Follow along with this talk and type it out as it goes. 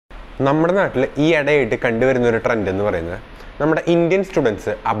നമ്മുടെ നാട്ടിൽ ഈ ഇടയായിട്ട് കണ്ടുവരുന്ന ഒരു ട്രെൻഡ് എന്ന് പറയുന്നത് നമ്മുടെ ഇന്ത്യൻ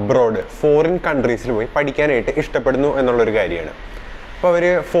സ്റ്റുഡൻസ് അബ്രോഡ് ഫോറിൻ കൺട്രീസിൽ പോയി പഠിക്കാനായിട്ട് ഇഷ്ടപ്പെടുന്നു എന്നുള്ളൊരു കാര്യമാണ്. അപ്പോൾ അവർ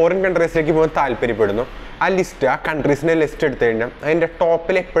ഫോറിൻ കൺട്രീസിലേക്ക് പോകാൻ താല്പര്യപ്പെടുന്നു. ആ കൺട്രീസിൻ്റെ ലിസ്റ്റ് എടുത്തു കഴിഞ്ഞാൽ അതിൻ്റെ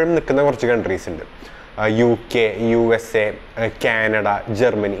ടോപ്പിൽ എപ്പോഴും നിൽക്കുന്ന കുറച്ച് കൺട്രീസ് ഉണ്ട്. UK, USA, കാനഡ,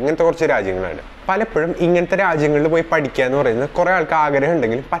 ജർമ്മനി, ഇങ്ങനത്തെ കുറച്ച് രാജ്യങ്ങളാണ്. പലപ്പോഴും ഇങ്ങനത്തെ രാജ്യങ്ങളിൽ പോയി പഠിക്കുക എന്ന് പറയുന്നത് കുറേ ആൾക്ക് ആഗ്രഹം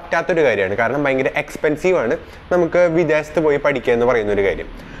ഉണ്ടെങ്കിലും പറ്റാത്തൊരു കാര്യമാണ്. കാരണം ഭയങ്കര എക്സ്പെൻസീവാണ് നമുക്ക് വിദേശത്ത് പോയി പഠിക്കുക എന്ന് പറയുന്ന ഒരു കാര്യം.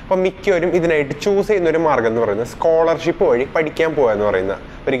 അപ്പോൾ മിക്കവരും ഇതിനായിട്ട് ചൂസ് ചെയ്യുന്ന ഒരു മാർഗ്ഗം എന്ന് പറയുന്നത് സ്കോളർഷിപ്പ് വഴി പഠിക്കാൻ പോകുക എന്ന് പറയുന്ന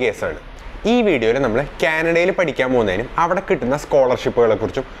ഒരു കേസാണ്. ഈ വീഡിയോയിൽ നമ്മൾ കാനഡയിൽ പഠിക്കാൻ പോകുന്നതിനും അവിടെ കിട്ടുന്ന സ്കോളർഷിപ്പുകളെ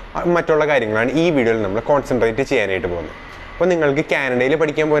കുറിച്ചും മറ്റുള്ള കാര്യങ്ങളാണ് ഈ വീഡിയോയിൽ നമ്മൾ കോൺസെൻട്രേറ്റ് ചെയ്യാനായിട്ട് പോകുന്നത്. അപ്പോൾ നിങ്ങൾക്ക് കാനഡയിൽ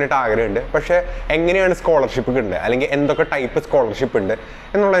പഠിക്കാൻ പോകാനായിട്ട് ആഗ്രഹമുണ്ട്, പക്ഷേ എങ്ങനെയാണ് സ്കോളർഷിപ്പ് കിട്ടുന്നത് അല്ലെങ്കിൽ എന്തൊക്കെ ടൈപ്പ് സ്കോളർഷിപ്പ് ഉണ്ട്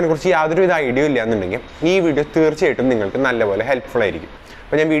എന്നുള്ളതിനെക്കുറിച്ച് യാതൊരുവിധ ഐഡിയ ഇല്ല എന്നുണ്ടെങ്കിൽ ഈ വീഡിയോ തീർച്ചയായിട്ടും നിങ്ങൾക്ക് നല്ലപോലെ ഹെൽപ്ഫുൾ ആയിരിക്കും.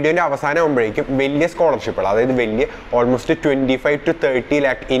 അപ്പോൾ ഞാൻ വീഡിയോൻ്റെ അവസാനം ആകുമ്പോഴേക്കും വലിയ സ്കോളർഷിപ്പുകൾ, അതായത് വലിയ ഓൾമോസ്റ്റ് 25 to 30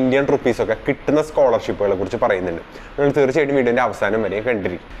 lakh ഇന്ത്യൻ റുപ്പീസൊക്കെ കിട്ടുന്ന സ്കോളർഷിപ്പുകളെ കുറിച്ച് പറയുന്നുണ്ട്. നിങ്ങൾ തീർച്ചയായിട്ടും വീഡിയോൻ്റെ അവസാനം വരെ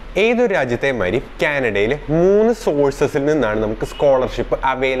കണ്ടിരിക്കും. ഏതൊരു രാജ്യത്തെ മാതിരി കാനഡയിൽ 3 സോഴ്സസിൽ നിന്നാണ് നമുക്ക് സ്കോളർഷിപ്പ്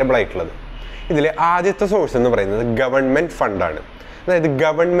അവൈലബിൾ ആയിട്ടുള്ളത്. ഇതിൽ ആദ്യത്തെ സോഴ്സ് എന്ന് പറയുന്നത് ഗവൺമെൻറ് ഫണ്ടാണ്. അതായത്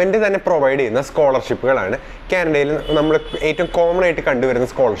ഗവൺമെൻറ് തന്നെ പ്രൊവൈഡ് ചെയ്യുന്ന സ്കോളർഷിപ്പുകളാണ് കാനഡയിൽ നമ്മൾ ഏറ്റവും കോമൺ ആയിട്ട് കണ്ടുവരുന്ന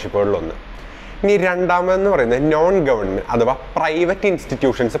സ്കോളർഷിപ്പുകളിലൊന്ന്. ഇനി രണ്ടാമതെന്ന് പറയുന്നത് നോൺ ഗവൺമെൻറ് അഥവാ പ്രൈവറ്റ്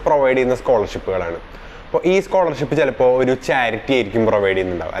ഇൻസ്റ്റിറ്റ്യൂഷൻസ് പ്രൊവൈഡ് ചെയ്യുന്ന സ്കോളർഷിപ്പുകളാണ്. അപ്പോൾ ഈ സ്കോളർഷിപ്പ് ചിലപ്പോൾ ഒരു ചാരിറ്റി ആയിരിക്കും പ്രൊവൈഡ്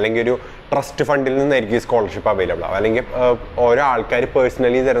ചെയ്യുന്നുണ്ടാവും, അല്ലെങ്കിൽ ഒരു ട്രസ്റ്റ് ഫണ്ടിൽ നിന്നായിരിക്കും ഈ സ്കോളർഷിപ്പ് അവൈലബിൾ ആവും, അല്ലെങ്കിൽ ഓരോ ആൾക്കാർ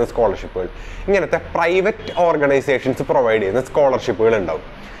പേഴ്സണലി തരുന്ന സ്കോളർഷിപ്പുകൾ. ഇങ്ങനത്തെ പ്രൈവറ്റ് ഓർഗനൈസേഷൻസ് പ്രൊവൈഡ് ചെയ്യുന്ന സ്കോളർഷിപ്പുകൾ ഉണ്ടാവും.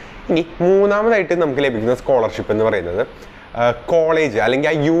 ഇനി മൂന്നാമതായിട്ട് നമുക്ക് ലഭിക്കുന്ന സ്കോളർഷിപ്പ് എന്ന് പറയുന്നത് കോളേജ് അല്ലെങ്കിൽ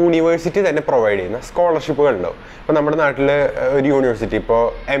ആ യൂണിവേഴ്സിറ്റി തന്നെ പ്രൊവൈഡ് ചെയ്യുന്ന സ്കോളർഷിപ്പുകൾ ഉണ്ടാവും. ഇപ്പോൾ നമ്മുടെ നാട്ടിൽ ഒരു യൂണിവേഴ്സിറ്റി, ഇപ്പോൾ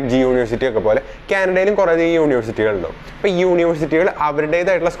MG യൂണിവേഴ്സിറ്റി ഒക്കെ പോലെ കാനഡയിലും കുറേ യൂണിവേഴ്സിറ്റികൾ ഉണ്ടാവും. അപ്പോൾ ഈ യൂണിവേഴ്സിറ്റികൾ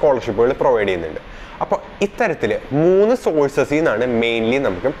അവരുടേതായിട്ടുള്ള സ്കോളർഷിപ്പുകൾ പ്രൊവൈഡ് ചെയ്യുന്നുണ്ട്. അപ്പോൾ ഇത്തരത്തിൽ 3 സോഴ്സസിൽ നിന്നാണ് മെയിൻലി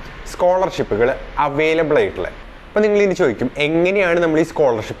നമുക്ക് സ്കോളർഷിപ്പുകൾ അവൈലബിൾ ആയിട്ടുള്ളത്. അപ്പോൾ നിങ്ങൾ ഇനി ചോദിക്കും, എങ്ങനെയാണ് നമ്മൾ ഈ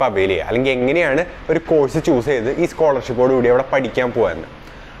സ്കോളർഷിപ്പ് അവൈൽ ചെയ്യുക, അല്ലെങ്കിൽ എങ്ങനെയാണ് ഒരു കോഴ്സ് ചൂസ് ചെയ്ത് ഈ സ്കോളർഷിപ്പോട് കൂടി അവിടെ പഠിക്കാൻ പോകാമെന്ന്.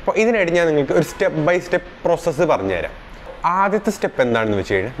 അപ്പോൾ ഇതിനായിട്ട് ഞാൻ നിങ്ങൾക്ക് ഒരു സ്റ്റെപ്പ് ബൈ സ്റ്റെപ്പ് പ്രോസസ്സ് പറഞ്ഞുതരാം. ആദ്യത്തെ സ്റ്റെപ്പ് എന്താണെന്ന്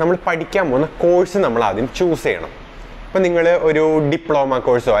വെച്ച് കഴിഞ്ഞാൽ നമ്മൾ പഠിക്കാൻ പോകുന്ന കോഴ്സ് നമ്മൾ ആദ്യം ചൂസ് ചെയ്യണം. ഇപ്പോൾ നിങ്ങൾ ഒരു ഡിപ്ലോമ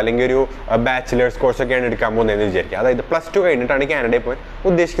കോഴ്സോ അല്ലെങ്കിൽ ഒരു ബാച്ചിലേഴ്സ് കോഴ്സൊക്കെയാണ് എടുക്കാൻ പോകുന്നതെന്ന് വിചാരിക്കുക. അതായത് +2 കഴിഞ്ഞിട്ടാണ് കാനഡയിൽ പോയി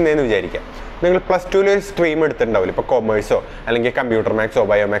ഉദ്ദേശിക്കുന്നതെന്ന് വിചാരിക്കുക. നിങ്ങൾ +2 ഒരു സ്ട്രീം എടുത്തിട്ടുണ്ടാവില്ല, ഇപ്പോൾ കൊമേഴ്സോ അല്ലെങ്കിൽ കമ്പ്യൂട്ടർ മാത്സോ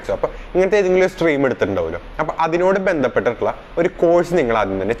ബയോമാത്സോ, അപ്പോൾ ഇങ്ങനത്തെ ഏതെങ്കിലും ഒരു സ്ട്രീം എടുത്തിട്ടുണ്ടാവുമല്ലോ. അപ്പോൾ അതിനോട് ബന്ധപ്പെട്ടിട്ടുള്ള ഒരു കോഴ്സ് നിങ്ങൾ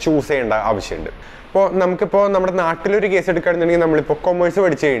ആദ്യം തന്നെ ചൂസ് ചെയ്യേണ്ട ആവശ്യമുണ്ട്. ഇപ്പോൾ നമുക്കിപ്പോൾ നമ്മുടെ നാട്ടിലൊരു കേസ് എടുക്കുകയാണെന്നുണ്ടെങ്കിൽ നമ്മളിപ്പോൾ കൊമേഴ്സ്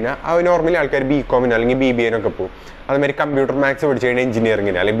പഠിച്ചു കഴിഞ്ഞാൽ നോർമലി ആൾക്കാർ BCom അല്ലെങ്കിൽ BBA പോകും. അതുമാതിരി കമ്പ്യൂട്ടർ മാത്സ് പഠിച്ചു കഴിഞ്ഞാൽ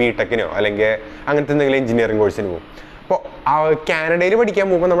എഞ്ചിനീയറിങ്ങിനോ അല്ലെങ്കിൽ BTechനോ അല്ലെങ്കിൽ അങ്ങനത്തെ എന്തെങ്കിലും എഞ്ചിനീയറിംഗ് കോഴ്സിന് പോകും. അപ്പോൾ കാനഡയിൽ പഠിക്കാൻ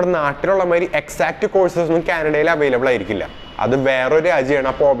പോകുമ്പോൾ നമ്മുടെ നാട്ടിലുള്ള മാതിരി എക്സാക്റ്റ് കോഴ്സസ് ഒന്നും കാനഡയിൽ അവൈലബിൾ ആയിരിക്കില്ല. അത് വേറൊരു രാജ്യമാണ്.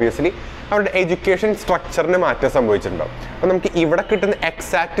 അപ്പോൾ ഒബ്വിയസ്ലി അവരുടെ എഡ്യൂക്കേഷൻ സ്ട്രക്ചറിന് മാറ്റം സംഭവിച്ചിട്ടുണ്ടാവും. അപ്പോൾ നമുക്ക് ഇവിടെ കിട്ടുന്ന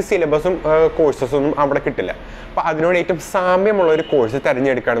എക്സാക്റ്റ് സിലബസും കോഴ്സസൊന്നും അവിടെ കിട്ടില്ല. അപ്പോൾ അതിനോട് ഏറ്റവും സാമ്യമുള്ള ഒരു കോഴ്സ്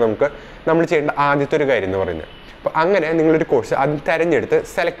തിരഞ്ഞെടുക്കുകയാണ് നമ്മൾ ചെയ്യേണ്ട ആദ്യത്തെ ഒരു കാര്യം എന്ന് പറയുന്നത്. അപ്പോൾ അങ്ങനെ നിങ്ങളൊരു കോഴ്സ് അത് തിരഞ്ഞെടുത്ത്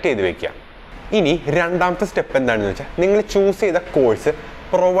സെലക്ട് ചെയ്ത് വെക്കുക. ഇനി രണ്ടാമത്തെ സ്റ്റെപ്പ് എന്താണെന്ന് വെച്ചാൽ നിങ്ങൾ ചൂസ് ചെയ്ത കോഴ്സ്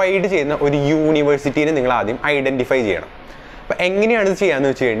പ്രൊവൈഡ് ചെയ്യുന്ന ഒരു യൂണിവേഴ്സിറ്റീനെ നിങ്ങൾ ആദ്യം ഐഡൻറ്റിഫൈ ചെയ്യണം. അപ്പോൾ എങ്ങനെയാണ് ഇത്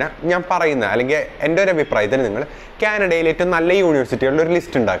ചെയ്യാമെന്ന് വെച്ച് കഴിഞ്ഞാൽ ഞാൻ പറയുന്ന അല്ലെങ്കിൽ എൻ്റെ ഒരു അഭിപ്രായത്തിൽ നിങ്ങൾ കാനഡയിലെ ഏറ്റവും നല്ല യൂണിവേഴ്സിറ്റികളുടെ ഒരു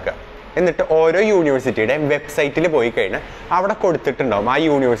ലിസ്റ്റ് ഉണ്ടാക്കുക. എന്നിട്ട് ഓരോ യൂണിവേഴ്സിറ്റിയുടെ വെബ്സൈറ്റിൽ പോയി കഴിഞ്ഞാൽ അവിടെ കൊടുത്തിട്ടുണ്ടാവും ആ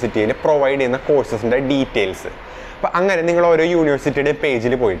യൂണിവേഴ്സിറ്റിയിൽ പ്രൊവൈഡ് ചെയ്യുന്ന കോഴ്സസിൻ്റെ ഡീറ്റെയിൽസ്. അപ്പോൾ അങ്ങനെ നിങ്ങൾ ഓരോ യൂണിവേഴ്സിറ്റിയുടെ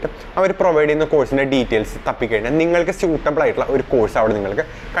പേജിൽ പോയിട്ട് അവർ പ്രൊവൈഡ് ചെയ്യുന്ന കോഴ്സിൻ്റെ ഡീറ്റെയിൽസ് തപ്പിക്കഴിഞ്ഞാൽ നിങ്ങൾക്ക് സ്യൂട്ടബിൾ ആയിട്ടുള്ള ഒരു കോഴ്സ് അവിടെ നിങ്ങൾക്ക്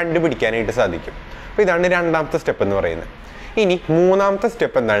കണ്ടുപിടിക്കാനായിട്ട് സാധിക്കും. അപ്പോൾ ഇതാണ് രണ്ടാമത്തെ സ്റ്റെപ്പ് എന്ന് പറയുന്നത്. ഇനി മൂന്നാമത്തെ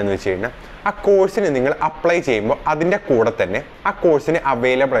സ്റ്റെപ്പ് എന്താണെന്ന് വെച്ച് കഴിഞ്ഞാൽ ആ കോഴ്സിന് നിങ്ങൾ അപ്ലൈ ചെയ്യുമ്പോൾ അതിൻ്റെ കൂടെ തന്നെ ആ കോഴ്സിന്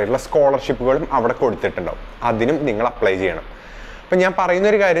അവൈലബിൾ ആയിട്ടുള്ള സ്കോളർഷിപ്പുകളും അവിടെ കൊടുത്തിട്ടുണ്ടാവും. അതിനും നിങ്ങൾ അപ്ലൈ ചെയ്യണം. അപ്പോൾ ഞാൻ പറയുന്ന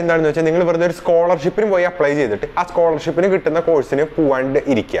ഒരു കാര്യം എന്താണെന്ന് വെച്ചാൽ നിങ്ങൾ വെറുതെ ഒരു സ്കോളർഷിപ്പിന് പോയി അപ്ലൈ ചെയ്തിട്ട് ആ സ്കോളർഷിപ്പിന് കിട്ടുന്ന കോഴ്സിന് പോവാണ്ട്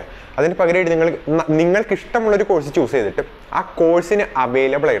ഇരിക്കുക. അതിന് പകരമായിട്ട് നിങ്ങൾക്ക് ഇഷ്ടമുള്ളൊരു കോഴ്സ് ചൂസ് ചെയ്തിട്ട് ആ കോഴ്സിന്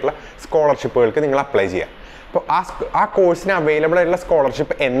അവൈലബിൾ ആയിട്ടുള്ള സ്കോളർഷിപ്പുകൾക്ക് നിങ്ങൾ അപ്ലൈ ചെയ്യുക. അപ്പോൾ ആ കോഴ്സിന് അവൈലബിൾ ആയിട്ടുള്ള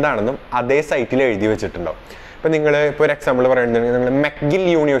സ്കോളർഷിപ്പ് എന്താണെന്നും അതേ സൈറ്റിൽ എഴുതി വെച്ചിട്ടുണ്ടാവും. ഇപ്പോൾ ഇപ്പോൾ ഒരു എക്സാമ്പിൾ പറയുകയാണെന്നുണ്ടെങ്കിൽ നിങ്ങൾ മെക്ഗിൽ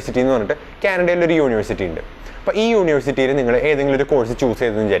യൂണിവേഴ്സിറ്റി എന്ന് പറഞ്ഞിട്ട് കാനഡയിലൊരു യൂണിവേഴ്സിറ്റി ഉണ്ട്. അപ്പോൾ ഈ യൂണിവേഴ്സിറ്റിയിൽ നിങ്ങൾ ഏതെങ്കിലും ഒരു കോഴ്സ് ചൂസ്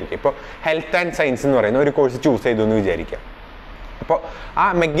ചെയ്തെന്ന് വിചാരിക്കുക. ഇപ്പോൾ ഹെൽത്ത് ആൻഡ് സയൻസ് എന്ന് പറയുന്ന ഒരു കോഴ്സ് ചൂസ് ചെയ്തു എന്ന് വിചാരിക്കുക. അപ്പോൾ ആ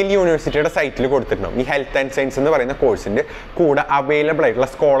മെഗിൽ യൂണിവേഴ്സിറ്റിയുടെ സൈറ്റിൽ കൊടുത്തിട്ടുണ്ടാവും ഈ ഹെൽത്ത് ആൻഡ് സയൻസ് എന്ന് പറയുന്ന കോഴ്സിൻ്റെ കൂടെ അവൈലബിൾ ആയിട്ടുള്ള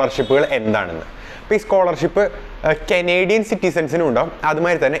സ്കോളർഷിപ്പുകൾ എന്താണെന്ന്. അപ്പോൾ ഈ സ്കോളർഷിപ്പ് കനേഡിയൻ സിറ്റിസൺസിനും ഉണ്ടാവും,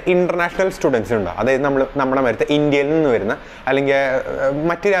 അതുമാതിരി തന്നെ ഇൻ്റർനാഷണൽ സ്റ്റുഡൻസിനും ഉണ്ടാവും. അതായത് നമ്മുടെ മാതിരത്തെ ഇന്ത്യയിൽ നിന്ന് വരുന്ന അല്ലെങ്കിൽ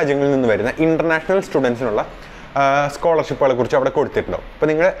മറ്റ് രാജ്യങ്ങളിൽ നിന്ന് വരുന്ന ഇൻ്റർനാഷണൽ സ്റ്റുഡൻസിനുള്ള സ്കോളർഷിപ്പുകളെ കുറിച്ച് അവിടെ കൊടുത്തിട്ടുണ്ടാവും. അപ്പോൾ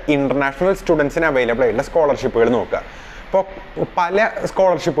നിങ്ങൾ ഇൻ്റർനാഷണൽ സ്റ്റുഡൻസിന് അവൈലബിൾ ആയിട്ടുള്ള സ്കോളർഷിപ്പുകൾ നോക്കുക. അപ്പോൾ പല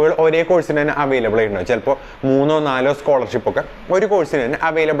സ്കോളർഷിപ്പുകൾ ഒരേ കോഴ്സിന് തന്നെ അവൈലബിൾ ആയിട്ടുണ്ടാവും. ചിലപ്പോൾ 3 or 4 സ്കോളർഷിപ്പൊക്കെ ഒരു കോഴ്സിന് തന്നെ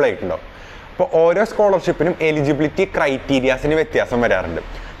അവൈലബിൾ ആയിട്ടുണ്ടാവും. അപ്പോൾ ഓരോ സ്കോളർഷിപ്പിനും എലിജിബിലിറ്റി ക്രൈറ്റീരിയാസിന് വ്യത്യാസം വരാറുണ്ട്.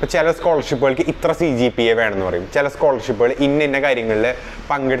 ഇപ്പോൾ ചില സ്കോളർഷിപ്പുകൾക്ക് ഇത്ര CGPA വേണമെന്ന് പറയും, ചില സ്കോളർഷിപ്പുകൾ ഇന്ന കാര്യങ്ങളിൽ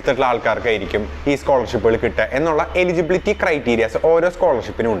പങ്കെടുത്തിട്ടുള്ള ആൾക്കാർക്കായിരിക്കും ഈ സ്കോളർഷിപ്പുകൾ കിട്ടുക എന്നുള്ള എലിജിബിലിറ്റി ക്രൈറ്റീരിയാസ് ഓരോ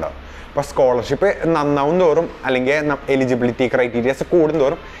സ്കോളർഷിപ്പിനും ഉണ്ടാവും. അപ്പോൾ സ്കോളർഷിപ്പ് നന്നാവും തോറും അല്ലെങ്കിൽ എലിജിബിലിറ്റി ക്രൈറ്റീരിയാസ്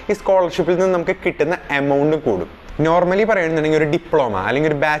കൂടുന്തോറും ഈ സ്കോളർഷിപ്പിൽ നിന്ന് നമുക്ക് കിട്ടുന്ന എമൗണ്ട് കൂടും. നോർമലി പറയുകയാണെന്നുണ്ടെങ്കിൽ ഒരു ഡിപ്ലോമ അല്ലെങ്കിൽ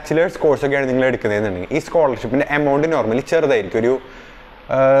ഒരു ബാച്ചിലേഴ്സ് കോഴ്സൊക്കെയാണ് നിങ്ങൾ എടുക്കുന്നതെന്നുണ്ടെങ്കിൽ ഈ സ്കോളർഷിപ്പിൻ്റെ എമൗണ്ട് നോർമലി ചെറുതായിരിക്കും. ഒരു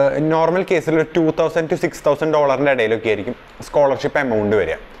നോർമൽ കേസിൽ ഒരു $2,000 to $6,000 ഇടയിലൊക്കെ ആയിരിക്കും സ്കോളർഷിപ്പ് എമൗണ്ട്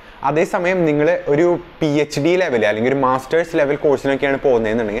വരിക. അതേസമയം നിങ്ങൾ ഒരു PhD ലെവൽ അല്ലെങ്കിൽ ഒരു മാസ്റ്റേഴ്സ് ലെവൽ കോഴ്സിനൊക്കെയാണ്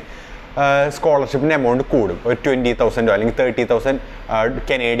പോകുന്നതെന്നുണ്ടെങ്കിൽ സ്കോളർഷിപ്പിൻ്റെ എമൗണ്ട് കൂടും. ഒരു $20,000 അല്ലെങ്കിൽ $30,000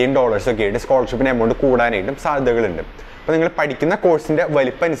 കനേഡിയൻ ഡോളേഴ്സൊക്കെ ആയിട്ട് സ്കോളർഷിപ്പിൻ്റെ എമൗണ്ട് കൂടാനായിട്ടും സാധ്യതകളുണ്ട്. അപ്പോൾ നിങ്ങൾ പഠിക്കുന്ന കോഴ്സിൻ്റെ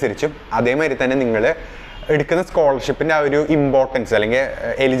വലിപ്പം അനുസരിച്ചും അതേമാതിരി തന്നെ നിങ്ങൾ എടുക്കുന്ന സ്കോളർഷിപ്പിൻ്റെ ആ ഒരു ഇമ്പോർട്ടൻസ് അല്ലെങ്കിൽ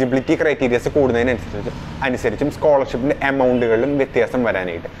എലിജിബിലിറ്റി ക്രൈറ്റീരിയാസ് കൂടുന്നതിനനുസരിച്ചും സ്കോളർഷിപ്പിൻ്റെ എമൗണ്ടുകളിലും വ്യത്യാസം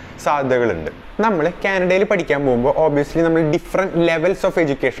വരാനായിട്ട് സാധ്യതകളുണ്ട്. നമ്മൾ കാനഡയിൽ പഠിക്കാൻ പോകുമ്പോൾ ഓബ്വിയസ്ലി നമ്മൾ ഡിഫറെൻറ്റ് ലെവൽസ് ഓഫ്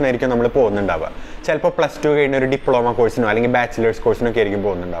എഡ്യൂക്കേഷൻ ആയിരിക്കും നമ്മൾ പോകുന്നുണ്ടാവുക. ചിലപ്പോൾ +2 കഴിഞ്ഞ ഒരു ഡിപ്ലോമ കോഴ്സിനോ അല്ലെങ്കിൽ ബാച്ചിലേഴ്സ് കോഴ്സിനൊക്കെ ആയിരിക്കും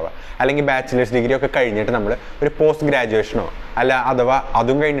പോകുന്നുണ്ടാവുക. അല്ലെങ്കിൽ ബാച്ചിലേഴ്സ് ഡിഗ്രി ഒക്കെ കഴിഞ്ഞിട്ട് നമ്മൾ ഒരു പോസ്റ്റ് ഗ്രാജുവേഷനോ അഥവാ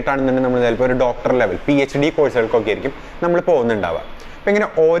അതും കഴിഞ്ഞിട്ടാണെന്നുണ്ടെങ്കിൽ നമ്മൾ ചിലപ്പോൾ ഒരു ഡോക്ടർ ലെവൽ PhD കോഴ്സുകൾക്കൊക്കെ ആയിരിക്കും നമ്മൾ പോകുന്നുണ്ടാവുക. അപ്പോൾ ഇങ്ങനെ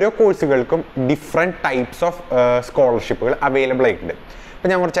ഓരോ കോഴ്സുകൾക്കും ഡിഫറെൻറ്റ് ടൈപ്സ് ഓഫ് സ്കോളർഷിപ്പുകൾ അവൈലബിൾ ആയിട്ടുണ്ട്. അപ്പോൾ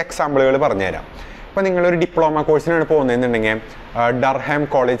ഞാൻ കുറച്ച് എക്സാമ്പിളുകൾ പറഞ്ഞുതരാം. ഇപ്പോൾ നിങ്ങളൊരു diploma കോഴ്സിനാണ് പോകുന്നതെന്നുണ്ടെങ്കിൽ Durham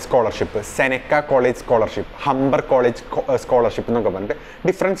college scholarship, സെനക്ക college scholarship, Humber college scholarship എന്നൊക്കെ പറഞ്ഞിട്ട്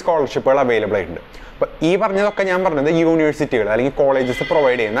ഡിഫറെൻറ്റ് സ്കോളർഷിപ്പുകൾ അവൈലബിൾ ആയിട്ടുണ്ട്. അപ്പോൾ ഈ പറഞ്ഞതൊക്കെ ഞാൻ പറഞ്ഞത് യൂണിവേഴ്സിറ്റികൾ അല്ലെങ്കിൽ കോളേജസ്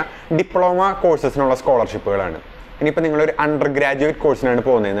പ്രൊവൈഡ് ചെയ്യുന്ന ഡിപ്ലോമ കോഴ്സസിനുള്ള സ്കോളർഷിപ്പുകളാണ്. ഇനിയിപ്പോൾ നിങ്ങളൊരു അണ്ടർ ഗ്രാജുവേറ്റ് കോഴ്സിനാണ്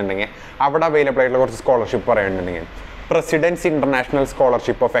പോകുന്നതെന്നുണ്ടെങ്കിൽ അവിടെ അവൈലബിൾ ആയിട്ടുള്ള കുറച്ച് സ്കോളർഷിപ്പ് പറയുന്നുണ്ടെങ്കിൽ precedence international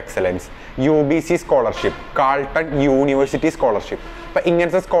scholarship of excellence, UBC scholarship, Carlton university scholarship. അപ്പോൾ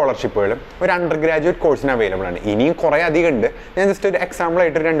ഇങ്ങനത്തെ സ്കോളർഷിപ്പുകളും ഒരു അണ്ടർ ഗ്രാജുവേറ്റ് കോഴ്സിന് അവൈലബിൾ ആണ്. ഇനിയും കുറേ അധികം ഉണ്ട്. ഞാൻ ജസ്റ്റ് ഒരു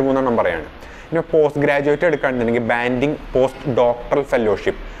എക്സാമ്പിളായിട്ട് 2-3 പറയാണ്. പിന്നെ പോസ്റ്റ് ഗ്രാജുവേറ്റ് എടുക്കുകയാണെന്നുണ്ടെങ്കിൽ banding post doctoral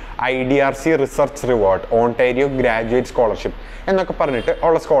fellowship, IDRC research reward, Ontario graduate scholarship എന്നൊക്കെ പറഞ്ഞിട്ട്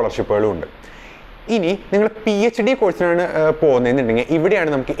ഉള്ള സ്കോളർഷിപ്പുകളും ഉണ്ട്. ഇനി നിങ്ങൾ PhD കോഴ്സിനാണ് പോകുന്നതെന്നുണ്ടെങ്കിൽ ഇവിടെയാണ്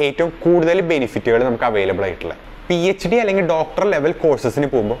നമുക്ക് ഏറ്റവും കൂടുതൽ ബെനിഫിറ്റുകൾ നമുക്ക് അവൈലബിൾ ആയിട്ടുള്ളത്. PhD അല്ലെങ്കിൽ ഡോക്ടർ ലെവൽ കോഴ്സസിന്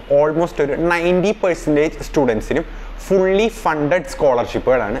പോകുമ്പോൾ ഓൾമോസ്റ്റ് ഒരു 90% സ്റ്റുഡൻസിനും ഫുള്ളി ഫണ്ടഡ്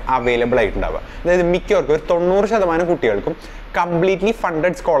സ്കോളർഷിപ്പുകളാണ് അവൈലബിൾ ആയിട്ടുണ്ടാവുക. അതായത് മിക്കവർക്കും ഒരു 90% കുട്ടികൾക്കും കംപ്ലീറ്റ്ലി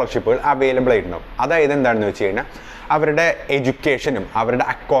ഫണ്ടഡ് സ്കോളർഷിപ്പുകൾ അവൈലബിൾ ആയിട്ടുണ്ടാവും. അതായത് എന്താണെന്ന് വെച്ച് കഴിഞ്ഞാൽ അവരുടെ എഡ്യൂക്കേഷനും അവരുടെ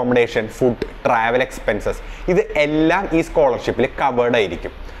അക്കോമഡേഷൻ, ഫുഡ്, ട്രാവൽ എക്സ്പെൻസസ് ഇത് എല്ലാം ഈ സ്കോളർഷിപ്പിൽ കവേർഡ്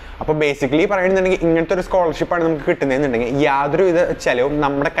ആയിരിക്കും. അപ്പോൾ ബേസിക്കലി പറയുന്നുണ്ടെങ്കിൽ ഇങ്ങനത്തെ ഒരു സ്കോളർഷിപ്പാണ് നമുക്ക് കിട്ടുന്നതെന്നുണ്ടെങ്കിൽ യാതൊരു വിധ ചിലവും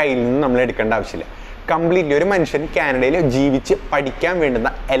നമ്മുടെ കയ്യിൽ നിന്ന് നമ്മൾ എടുക്കേണ്ട ആവശ്യമില്ല. കംപ്ലീറ്റ്ലി ഒരു മനുഷ്യൻ കാനഡയിൽ ജീവിച്ച് പഠിക്കാൻ വേണ്ടുന്ന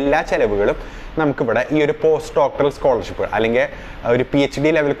എല്ലാ ചിലവുകളും നമുക്കിവിടെ ഈ ഒരു പോസ്റ്റ് ഡോക്ടറൽ സ്കോളർഷിപ്പുകൾ അല്ലെങ്കിൽ ഒരു PhD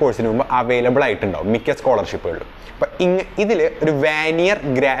ലെവൽ കോഴ്സിന് മുമ്പ് അവൈലബിൾ ആയിട്ടുണ്ടാവും മിക്ക സ്കോളർഷിപ്പുകളിലും. അപ്പോൾ ഇതിൽ ഒരു വാനിയർ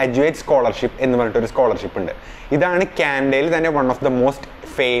ഗ്രാജുവേറ്റ് സ്കോളർഷിപ്പ് എന്ന് പറഞ്ഞിട്ടൊരു സ്കോളർഷിപ്പ് ഉണ്ട്. ഇതാണ് കാനഡയിൽ തന്നെ one of the most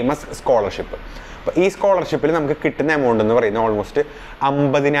famous scholarship. അപ്പോൾ ഈ സ്കോളർഷിപ്പിൽ നമുക്ക് കിട്ടുന്ന എമൗണ്ട് എന്ന് പറയുന്നത് ഓൾമോസ്റ്റ്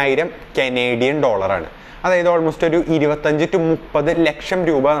 50,000 കനേഡിയൻ ഡോളറാണ്. അതായത് ഓൾമോസ്റ്റ് ഒരു 25 to 30 ലക്ഷം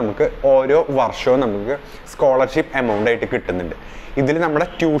രൂപ നമുക്ക് ഓരോ വർഷവും നമുക്ക് സ്കോളർഷിപ്പ് എമൗണ്ട് ആയിട്ട് കിട്ടുന്നുണ്ട്. ഇതിൽ നമ്മുടെ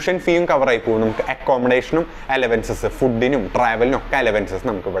ട്യൂഷൻ ഫീയും കവറായി പോകും. നമുക്ക് അക്കോമഡേഷനും അലവൻസസ്, ഫുഡിനും ട്രാവലിനും ഒക്കെ അലവൻസസ്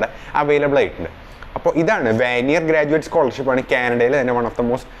നമുക്കിവിടെ അവൈലബിൾ ആയിട്ടുണ്ട്. അപ്പോൾ ഇതാണ് വാനിയർ ഗ്രാജുവേറ്റ് സ്കോളർഷിപ്പാണ് കാനഡയിൽ തന്നെ one of the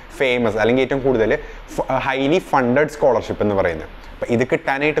most famous അല്ലെങ്കിൽ ഏറ്റവും കൂടുതൽ ഹൈലി ഫണ്ടഡ് സ്കോളർഷിപ്പ് എന്ന് പറയുന്നത്. അപ്പോൾ ഇത്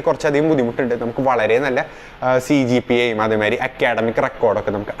കിട്ടാനായിട്ട് കുറച്ചധികം ബുദ്ധിമുട്ടുണ്ട്. നമുക്ക് വളരെ നല്ല CGPAയും അതേമാതിരി അക്കാഡമിക്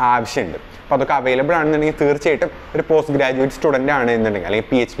റെക്കോർഡൊക്കെ നമുക്ക് ആവശ്യമുണ്ട്. അപ്പോൾ അതൊക്കെ അവൈലബിൾ ആണെന്നുണ്ടെങ്കിൽ തീർച്ചയായിട്ടും ഒരു പോസ്റ്റ് ഗ്രാജുവേറ്റ് സ്റ്റുഡൻ്റ് ആണെന്നുണ്ടെങ്കിൽ അല്ലെങ്കിൽ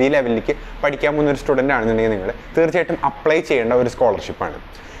PhD ലെവലിലേക്ക് പഠിക്കാൻ പോകുന്ന ഒരു സ്റ്റുഡൻ്റ് ആണെന്നുണ്ടെങ്കിൽ നിങ്ങൾ തീർച്ചയായിട്ടും അപ്ലൈ ചെയ്യേണ്ട ഒരു സ്കോളർഷിപ്പാണ്.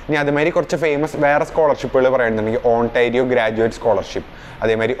 ഇനി അതേമാതിരി കുറച്ച് ഫേമസ് വേറെ സ്കോളർഷിപ്പുകൾ പറയുന്നുണ്ടെങ്കിൽ ഓൺടാരിയോ ഗ്രാജുവേറ്റ് സ്കോളർഷിപ്പ്,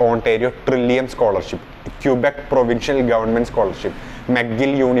 അതേമാതിരി Ontario ട്രില്ലിയം scholarship, Quebec provincial government scholarship,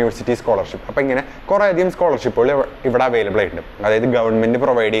 മെഗിൽ university scholarship. അപ്പോൾ ഇങ്ങനെ കുറേ അധികം സ്കോളർഷിപ്പുകൾ ഇവിടെ അവൈലബിൾ ആയിട്ടുണ്ട്. അതായത് ഗവൺമെൻറ്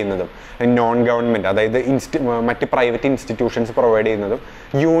പ്രൊവൈഡ് ചെയ്യുന്നതും നോൺ ഗവൺമെൻറ് അതായത് മറ്റ് പ്രൈവറ്റ് ഇൻസ്റ്റിറ്റ്യൂഷൻസ് പ്രൊവൈഡ് ചെയ്യുന്നതും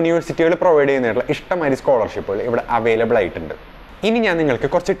യൂണിവേഴ്സിറ്റികൾ പ്രൊവൈഡ് ചെയ്യുന്നതായിട്ടുള്ള ഇഷ്ടംമാതിരി സ്കോളർഷിപ്പുകൾ ഇവിടെ അവൈലബിൾ ആയിട്ടുണ്ട്. ഇനി ഞാൻ നിങ്ങൾക്ക്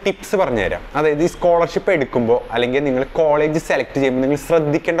കുറച്ച് ടിപ്സ് പറഞ്ഞുതരാം. അതായത് ഈ സ്കോളർഷിപ്പ് എടുക്കുമ്പോൾ അല്ലെങ്കിൽ നിങ്ങൾ കോളേജ് സെലക്ട് ചെയ്യുമ്പോൾ നിങ്ങൾ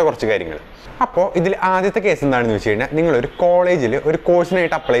ശ്രദ്ധിക്കേണ്ട കുറച്ച് കാര്യങ്ങൾ. അപ്പോൾ ഇതിൽ ആദ്യത്തെ കേസ് എന്താണെന്ന് വെച്ച് കഴിഞ്ഞാൽ നിങ്ങളൊരു കോളേജിൽ ഒരു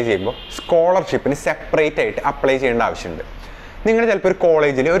കോഴ്സിനായിട്ട് അപ്ലൈ ചെയ്യുമ്പോൾ സ്കോളർഷിപ്പിന് സെപ്പറേറ്റ് ആയിട്ട് അപ്ലൈ ചെയ്യേണ്ട ആവശ്യമുണ്ട്. നിങ്ങൾ ചിലപ്പോൾ ഒരു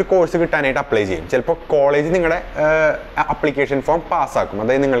കോളേജിൽ ഒരു കോഴ്സ് കിട്ടാനായിട്ട് അപ്ലൈ ചെയ്യും. ചിലപ്പോൾ കോളേജ് നിങ്ങളുടെ അപ്ലിക്കേഷൻ ഫോം പാസ്സാക്കും.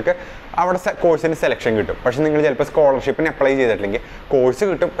 അതായത് നിങ്ങൾക്ക് അവിടെ കോഴ്സിന് സെലക്ഷൻ കിട്ടും. പക്ഷേ നിങ്ങൾ ചിലപ്പോൾ സ്കോളർഷിപ്പിന് അപ്ലൈ ചെയ്തിട്ടില്ലെങ്കിൽ കോഴ്സ്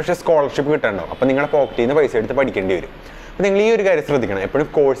കിട്ടും, പക്ഷേ സ്കോളർഷിപ്പ് കിട്ടാനുണ്ടാവും. അപ്പോൾ നിങ്ങളുടെ പോക്കറ്റിൽ നിന്ന് പൈസ എടുത്ത് പഠിക്കേണ്ടി വരും. അപ്പോൾ നിങ്ങൾ ഈ ഒരു കാര്യം ശ്രദ്ധിക്കണം. എപ്പോഴും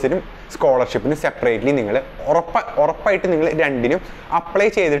കോഴ്സിനും സ്കോളർഷിപ്പിനും സെപ്പറേറ്റ്ലി നിങ്ങൾ ഉറപ്പായിട്ട് നിങ്ങൾ രണ്ടിനും അപ്ലൈ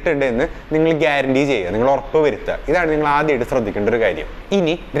ചെയ്തിട്ടുണ്ട് എന്ന് നിങ്ങൾ ഗ്യാരണ്ടി ചെയ്യുക, നിങ്ങൾ ഉറപ്പ് വരുത്തുക. ഇതാണ് നിങ്ങൾ ആദ്യമായിട്ട് ശ്രദ്ധിക്കേണ്ട ഒരു കാര്യം.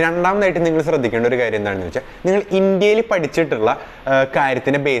 ഇനി രണ്ടാമതായിട്ട് നിങ്ങൾ ശ്രദ്ധിക്കേണ്ട ഒരു കാര്യം എന്താണെന്ന് വെച്ചാൽ, നിങ്ങൾ ഇന്ത്യയിൽ പഠിച്ചിട്ടുള്ള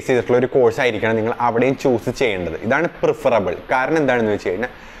കാര്യത്തിനെ ബേസ് ചെയ്തിട്ടുള്ള ഒരു കോഴ്സ് ആയിരിക്കണം നിങ്ങൾ അവിടെയും ചൂസ് ചെയ്യേണ്ടത്. ഇതാണ് പ്രിഫറബിൾ. കാരണം എന്താണെന്ന് വെച്ച്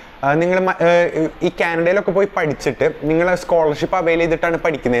കഴിഞ്ഞാൽ, നിങ്ങൾ ഈ കാനഡയിലൊക്കെ പോയി പഠിച്ചിട്ട് നിങ്ങൾ സ്കോളർഷിപ്പ് അവൈൽ ചെയ്തിട്ടാണ്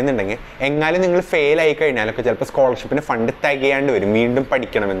പഠിക്കുന്നതെന്നുണ്ടെങ്കിൽ, എങ്ങാനും നിങ്ങൾ ഫെയിൽ ആയി കഴിഞ്ഞാലൊക്കെ ചിലപ്പോൾ സ്കോളർഷിപ്പിന് ഫണ്ട് തികയാണ്ട് വരും വീണ്ടും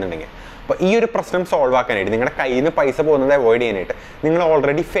പഠിക്കണമെന്നുണ്ടെങ്കിൽ. അപ്പോൾ ഈ ഒരു പ്രശ്നം സോൾവ് ആക്കാനായിട്ട്, നിങ്ങളുടെ കയ്യിൽ നിന്ന് പൈസ പോകുന്നത് അവോയ്ഡ് ചെയ്യാനായിട്ട് നിങ്ങൾ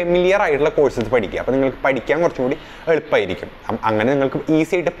ഓൾറെഡി ഫെമിലിയർ ആയിട്ടുള്ള കോഴ്സസ് പഠിക്കുക. അപ്പോൾ നിങ്ങൾക്ക് പഠിക്കാൻ കുറച്ചും കൂടി എളുപ്പമായിരിക്കും. അങ്ങനെ നിങ്ങൾക്ക്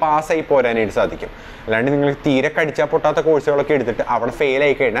ഈസി ആയിട്ട് പാസ്സായി പോരാനായിട്ട് സാധിക്കും. അല്ലാണ്ട് നിങ്ങൾ തീരെ കടിച്ചാൽ പൊട്ടാത്ത കോഴ്സുകളൊക്കെ എടുത്തിട്ട് അവിടെ ഫെയിൽ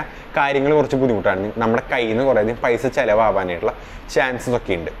ആയി കഴിഞ്ഞാൽ കാര്യങ്ങൾ കുറച്ച് ബുദ്ധിമുട്ടാണ്. നമ്മുടെ കയ്യിൽ നിന്ന് കുറേയധികം പൈസ ചിലവാകാനായിട്ടുള്ള ചാൻസസ്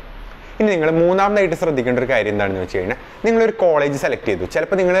ഒക്കെ ഉണ്ട്. ഇനി നിങ്ങൾ മൂന്നാമതായിട്ട് ശ്രദ്ധിക്കേണ്ട ഒരു കാര്യം എന്താണെന്ന് വെച്ച് കഴിഞ്ഞാൽ, നിങ്ങളൊരു കോളേജ് സെലക്ട് ചെയ്തു.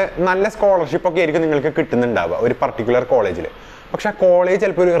 ചിലപ്പോൾ നിങ്ങൾ നല്ല സ്കോളർഷിപ്പൊക്കെ ആയിരിക്കും നിങ്ങൾക്ക് കിട്ടുന്നുണ്ടാവുക ഒരു പർട്ടിക്കുലർ കോളേജിൽ. പക്ഷെ ആ കോളേജ്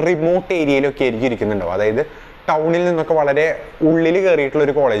ചിലപ്പോൾ ഒരു റിമോട്ട് ഏരിയയിലൊക്കെ ആയിരിക്കും ഇരിക്കുന്നുണ്ടാവും. അതായത് ടൗണിൽ നിന്നൊക്കെ വളരെ ഉള്ളിൽ കയറിയിട്ടുള്ള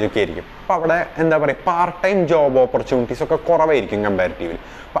ഒരു കോളേജൊക്കെ ആയിരിക്കും. അപ്പോൾ അവിടെ എന്താ പറയുക, പാർട്ട് ടൈം ജോബ് ഓപ്പർച്യൂണിറ്റീസ് ഒക്കെ കുറവായിരിക്കും കമ്പാരിറ്റീവ്ലി.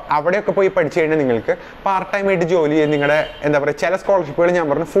 അപ്പോൾ അവിടെയൊക്കെ പോയി പഠിച്ചു കഴിഞ്ഞാൽ നിങ്ങൾക്ക് പാർട്ട് ടൈം ആയിട്ട് ജോലി ചെയ്ത് നിങ്ങളുടെ എന്താ പറയുക, ചില സ്കോളർഷിപ്പുകൾ ഞാൻ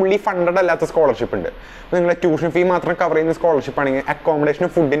പറഞ്ഞു ഫുള്ളി ഫണ്ടഡ് അല്ലാത്ത സ്കോളർഷിപ്പ് ഉണ്ട്. അപ്പോൾ നിങ്ങളുടെ ട്യൂഷൻ ഫീ മാത്രം കവർ ചെയ്യുന്ന സ്കോളർഷിപ്പ് ആണെങ്കിൽ അക്കോമഡേഷനും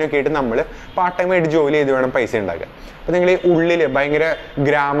ഫുഡിനൊക്കെ ആയിട്ട് നമ്മൾ പാർട്ട് ടൈം ആയിട്ട് ജോലി ചെയ്ത് വേണം പൈസ ഉണ്ടാക്കുക. അപ്പോൾ നിങ്ങൾ ഈ ഉള്ളിൽ ഭയങ്കര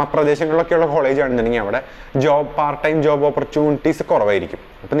ഗ്രാമപ്രദേശങ്ങളിലൊക്കെയുള്ള കോളേജ് ആണെന്നുണ്ടെങ്കിൽ അവിടെ പാർട്ട് ടൈം ജോബ് ഓപ്പർച്യൂണിറ്റീസ് കുറവായിരിക്കും.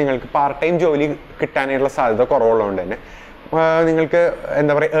 അപ്പോൾ നിങ്ങൾക്ക് പാർട്ട് ടൈം ജോലി കിട്ടാനായിട്ടുള്ള സാധ്യത കുറവുള്ളതുകൊണ്ട് തന്നെ നിങ്ങൾക്ക്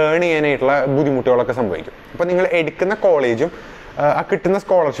എന്താ പറയുക, ഏൺ ചെയ്യാനായിട്ടുള്ള ബുദ്ധിമുട്ടുകളൊക്കെ സംഭവിക്കും. അപ്പോൾ നിങ്ങൾ എടുക്കുന്ന കോളേജും ആ കിട്ടുന്ന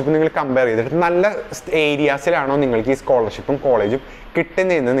സ്കോളർഷിപ്പ് നിങ്ങൾ കമ്പയർ ചെയ്തിട്ട് നല്ല ഏരിയാസിലാണോ നിങ്ങൾക്ക് ഈ സ്കോളർഷിപ്പും കോളേജും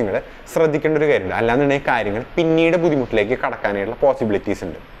കിട്ടുന്നതെന്ന് നിങ്ങൾ ശ്രദ്ധിക്കേണ്ട ഒരു കാര്യമുണ്ട്. അല്ലാന്നുണ്ടെങ്കിൽ കാര്യങ്ങൾ പിന്നീട് ബുദ്ധിമുട്ടിലേക്ക് കടക്കാനായിട്ടുള്ള പോസിബിലിറ്റീസ്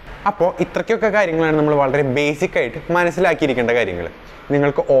ഉണ്ട്. അപ്പോൾ ഇത്രയ്ക്കൊക്കെ കാര്യങ്ങളാണ് നമ്മൾ വളരെ ബേസിക് ആയിട്ട് മനസ്സിലാക്കിയിരിക്കേണ്ട കാര്യങ്ങൾ.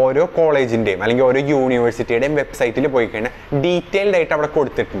 നിങ്ങൾക്ക് ഓരോ കോളേജിൻ്റെയും അല്ലെങ്കിൽ ഓരോ യൂണിവേഴ്സിറ്റിയുടെയും വെബ്സൈറ്റിൽ പോയി കഴിഞ്ഞാൽ ഡീറ്റെയിൽഡ് ആയിട്ട് അവിടെ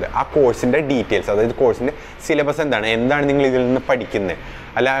കൊടുത്തിട്ടുണ്ട് ആ കോഴ്സിൻ്റെ ഡീറ്റെയിൽസ്. അതായത് കോഴ്സിൻ്റെ സിലബസ് എന്താണ് നിങ്ങൾ ഇതിൽ നിന്ന് പഠിക്കുന്നത്,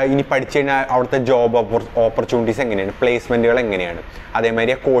 അല്ല ഇനി പഠിച്ചു കഴിഞ്ഞാൽ അവിടുത്തെ ജോബ് ഓപ്പർച്യൂണിറ്റീസ് എങ്ങനെയാണ്, പ്ലേസ്മെൻറ്റുകൾ എങ്ങനെയാണ്,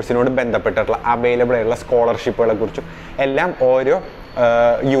 അതേമാതിരി ആ കോഴ്സിനോട് ബന്ധപ്പെട്ടിട്ടുള്ള അവൈലബിൾ ആയിട്ടുള്ള സ്കോളർഷിപ്പുകളെ കുറിച്ചും എല്ലാം ഓരോ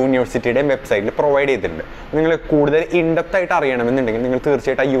യൂണിവേഴ്സിറ്റിയുടെയും വെബ്സൈറ്റിൽ പ്രൊവൈഡ് ചെയ്തിട്ടുണ്ട്. നിങ്ങൾ കൂടുതൽ ഇൻഡെപ്ത് ആയിട്ട് അറിയണമെന്നുണ്ടെങ്കിൽ നിങ്ങൾ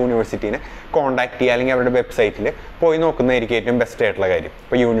തീർച്ചയായിട്ടും ആ യൂണിവേഴ്സിറ്റീനെ കോൺടാക്ട് ചെയ്യുക, അല്ലെങ്കിൽ അവരുടെ വെബ്സൈറ്റിൽ പോയി നോക്കുന്നതായിരിക്കും ഏറ്റവും ബെസ്റ്റ് ആയിട്ടുള്ള കാര്യം.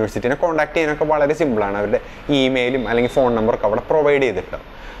 ഇപ്പോൾ യൂണിവേഴ്സിറ്റീനെ കോൺടാക്ട് ചെയ്യാനൊക്കെ വളരെ സിമ്പിളാണ്. അവരുടെ ഇമെയിലും അല്ലെങ്കിൽ ഫോൺ നമ്പറൊക്കെ അവിടെ പ്രൊവൈഡ് ചെയ്തിട്ടുണ്ട്.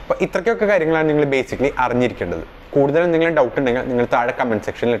 അപ്പോൾ ഇത്രയ്ക്കൊക്കെ കാര്യങ്ങളാണ് നിങ്ങൾ ബേസിക്കലി അറിഞ്ഞിരിക്കേണ്ടത്. കൂടുതൽ എന്തെങ്കിലും ഡൗട്ട് ഉണ്ടെങ്കിൽ നിങ്ങൾ താഴെ കമൻറ്റ്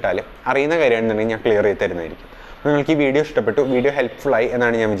സെക്ഷനിൽ ഇട്ടാലും അറിയുന്ന കാര്യമാണെന്നുണ്ടെങ്കിൽ ഞാൻ ക്ലിയർ ചെയ്ത് തരുന്നതായിരിക്കും. നിങ്ങൾക്ക് ഈ വീഡിയോ ഇഷ്ടപ്പെട്ടു, വീഡിയോ ഹെൽപ്ഫുള്ളായി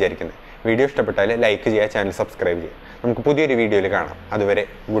എന്നാണ് ഞാൻ വിചാരിക്കുന്നത്. വീഡിയോ ഇഷ്ടപ്പെട്ടാൽ ലൈക്ക് ചെയ്യുക, ചാനൽ സബ്സ്ക്രൈബ് ചെയ്യുക. നമുക്ക് പുതിയൊരു വീഡിയോയിൽ കാണാം. അതുവരെ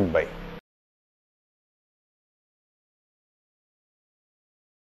ഗുഡ് ബൈ.